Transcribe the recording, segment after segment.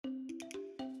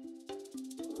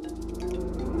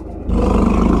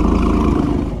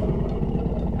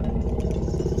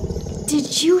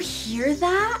Did you hear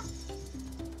that?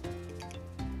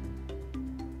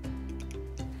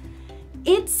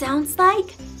 It sounds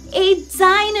like a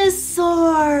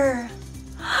dinosaur.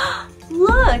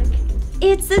 Look,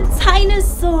 it's a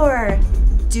dinosaur.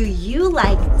 Do you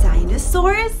like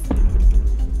dinosaurs?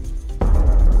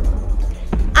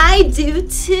 I do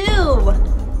too.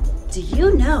 Do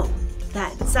you know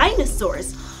that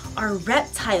dinosaurs are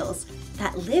reptiles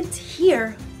that lived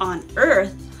here on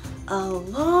Earth a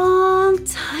long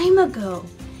time ago?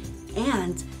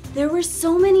 And there were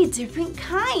so many different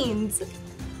kinds.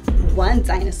 One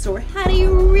dinosaur had a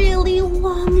really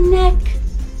long neck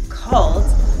called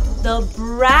the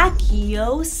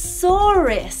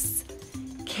Brachiosaurus.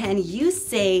 Can you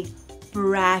say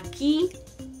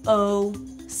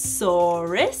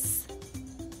Brachiosaurus?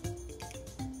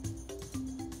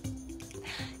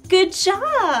 Good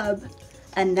job!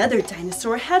 Another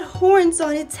dinosaur had horns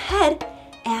on its head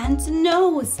and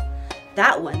nose.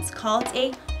 That one's called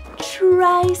a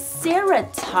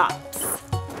Triceratops.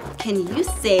 Can you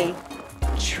say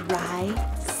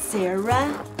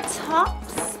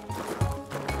Triceratops?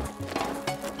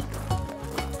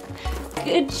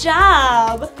 Good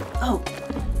job! Oh,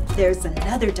 there's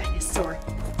another dinosaur,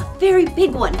 a very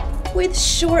big one with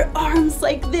short arms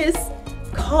like this,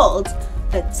 called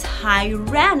the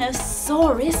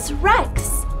Tyrannosaurus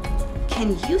Rex.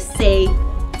 Can you say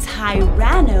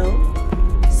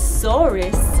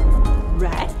Tyrannosaurus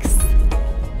Rex?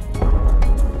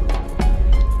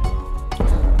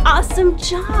 Awesome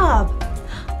job!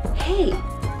 Hey,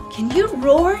 can you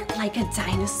roar like a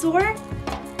dinosaur?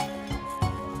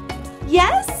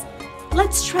 Yes?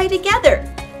 Let's try together.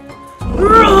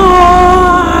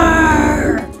 Roar!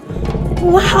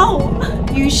 Wow,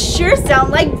 you sure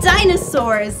sound like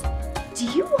dinosaurs. Do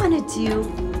you want to do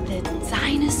the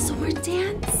dinosaur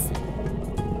dance?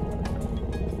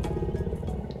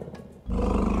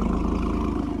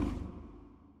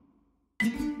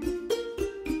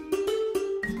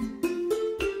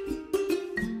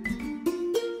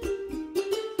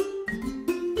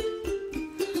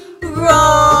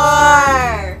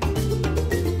 Roar!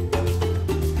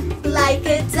 Like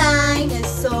a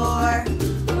dinosaur.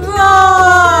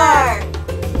 Roar!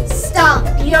 Stomp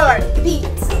your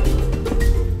feet.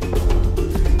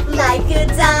 Like a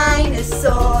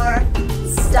dinosaur.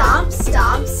 Stomp,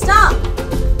 stomp, stomp.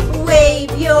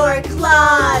 Wave your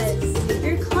claws. Wave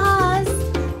your claws.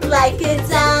 Like a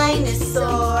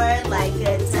dinosaur. Like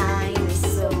a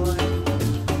dinosaur.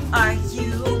 Are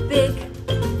you big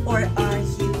or are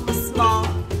you small?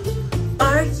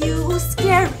 Are you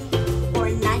scary or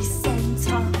nice and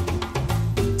tall?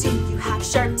 Do you have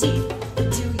sharp teeth?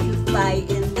 Do you fly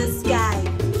in the sky?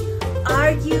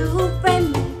 Are you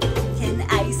friendly? Can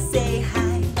I say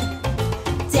hi?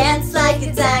 Dance like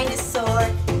a dinosaur.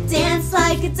 Dance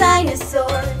like a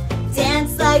dinosaur.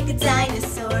 Dance like a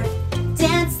dinosaur.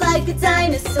 Dance like a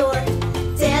dinosaur.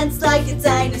 Dance like a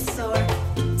dinosaur.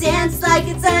 Dance like a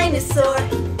dinosaur.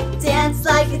 Dance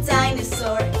like a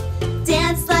dinosaur.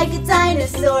 Dance like a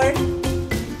dinosaur.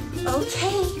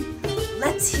 Okay,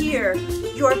 let's hear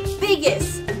your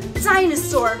biggest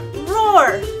dinosaur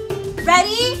roar.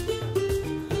 Ready?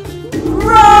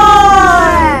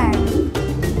 Roar!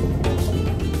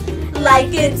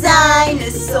 Like a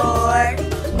dinosaur.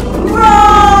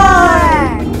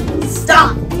 Roar!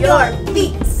 Stomp your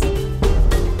feet.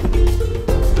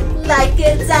 Like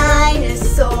a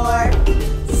dinosaur.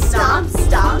 Stomp,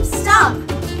 stomp,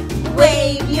 stomp.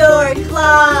 Wave your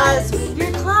claws. Wave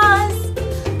your claws.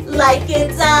 Like a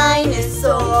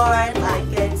dinosaur.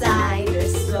 Like a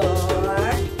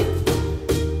dinosaur.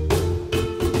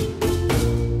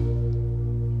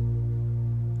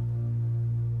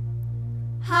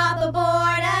 Hop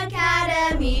aboard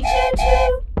Academy